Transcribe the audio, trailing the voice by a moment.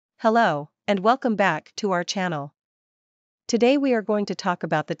Hello, and welcome back to our channel. Today we are going to talk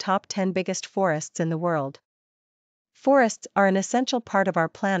about the top 10 biggest forests in the world. Forests are an essential part of our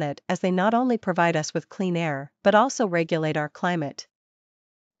planet as they not only provide us with clean air, but also regulate our climate.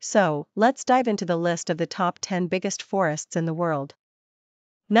 So, let's dive into the list of the top 10 biggest forests in the world.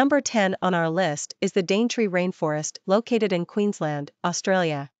 Number 10 on our list is the Daintree Rainforest, located in Queensland,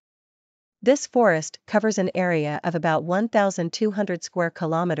 Australia. This forest covers an area of about 1,200 square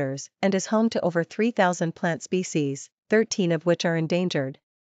kilometers and is home to over 3,000 plant species, 13 of which are endangered.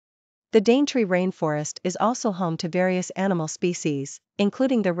 The Daintree Rainforest is also home to various animal species,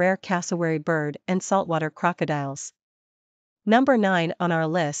 including the rare cassowary bird and saltwater crocodiles. Number 9 on our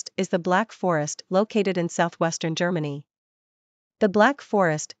list is the Black Forest, located in southwestern Germany. The Black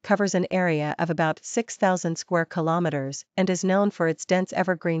Forest covers an area of about 6,000 square kilometers and is known for its dense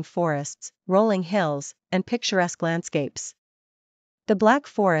evergreen forests, rolling hills, and picturesque landscapes. The Black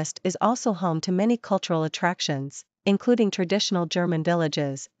Forest is also home to many cultural attractions, including traditional German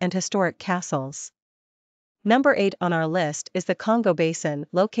villages and historic castles. Number 8 on our list is the Congo Basin,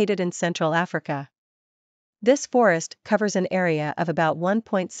 located in Central Africa. This forest covers an area of about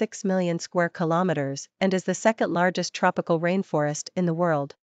 1.6 million square kilometers and is the second largest tropical rainforest in the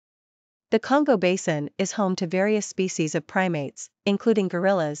world. The Congo Basin is home to various species of primates, including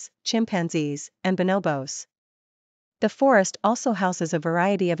gorillas, chimpanzees, and bonobos. The forest also houses a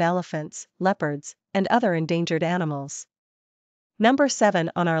variety of elephants, leopards, and other endangered animals. Number 7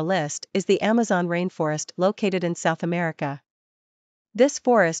 on our list is the Amazon rainforest, located in South America. This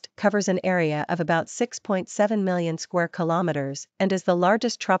forest covers an area of about 6.7 million square kilometers and is the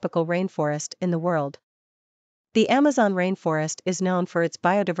largest tropical rainforest in the world. The Amazon rainforest is known for its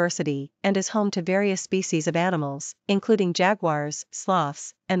biodiversity and is home to various species of animals, including jaguars,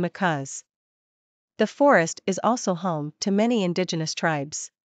 sloths, and macaques. The forest is also home to many indigenous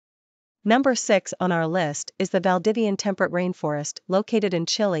tribes. Number 6 on our list is the Valdivian temperate rainforest, located in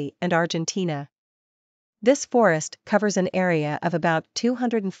Chile and Argentina. This forest covers an area of about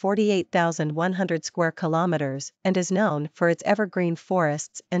 248,100 square kilometers and is known for its evergreen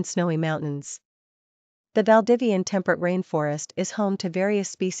forests and snowy mountains. The Valdivian temperate rainforest is home to various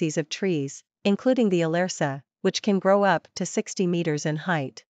species of trees, including the alerce, which can grow up to 60 meters in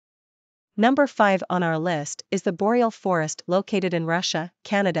height. Number 5 on our list is the boreal forest, located in Russia,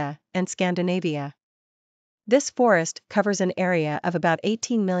 Canada, and Scandinavia. This forest covers an area of about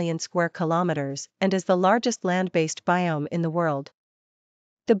 18 million square kilometers and is the largest land-based biome in the world.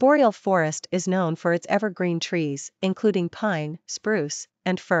 The boreal forest is known for its evergreen trees, including pine, spruce,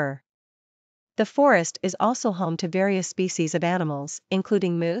 and fir. The forest is also home to various species of animals,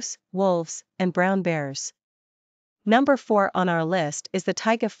 including moose, wolves, and brown bears. Number 4 on our list is the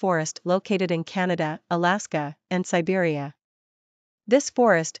taiga forest, located in Canada, Alaska, and Siberia. This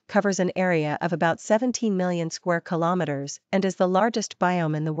forest covers an area of about 17 million square kilometers and is the largest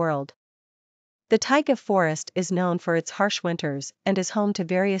biome in the world. The taiga forest is known for its harsh winters and is home to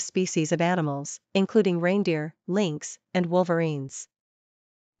various species of animals, including reindeer, lynx, and wolverines.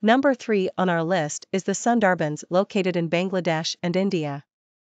 Number 3 on our list is the Sundarbans, located in Bangladesh and India.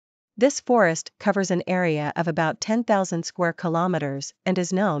 This forest covers an area of about 10,000 square kilometers and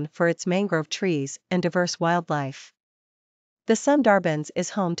is known for its mangrove trees and diverse wildlife. The Sundarbans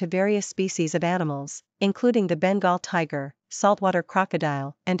is home to various species of animals, including the Bengal tiger, saltwater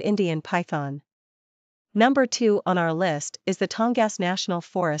crocodile, and Indian python. Number 2 on our list is the Tongass National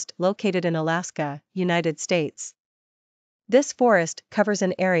Forest, located in Alaska, United States. This forest covers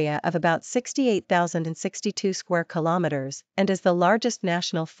an area of about 68,062 square kilometers and is the largest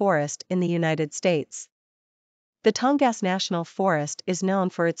national forest in the United States. The Tongass National Forest is known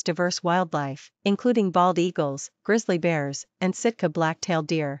for its diverse wildlife, including bald eagles, grizzly bears, and Sitka black-tailed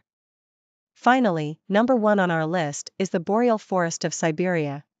deer. Finally, number 1 on our list is the boreal forest of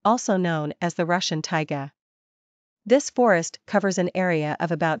Siberia, also known as the Russian taiga. This forest covers an area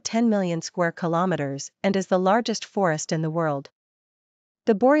of about 10 million square kilometers and is the largest forest in the world.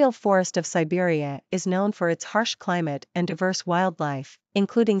 The boreal forest of Siberia is known for its harsh climate and diverse wildlife,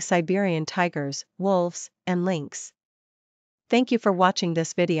 including Siberian tigers, wolves, and lynx. Thank you for watching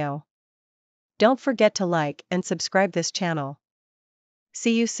this video. Don't forget to like and subscribe this channel.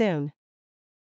 See you soon.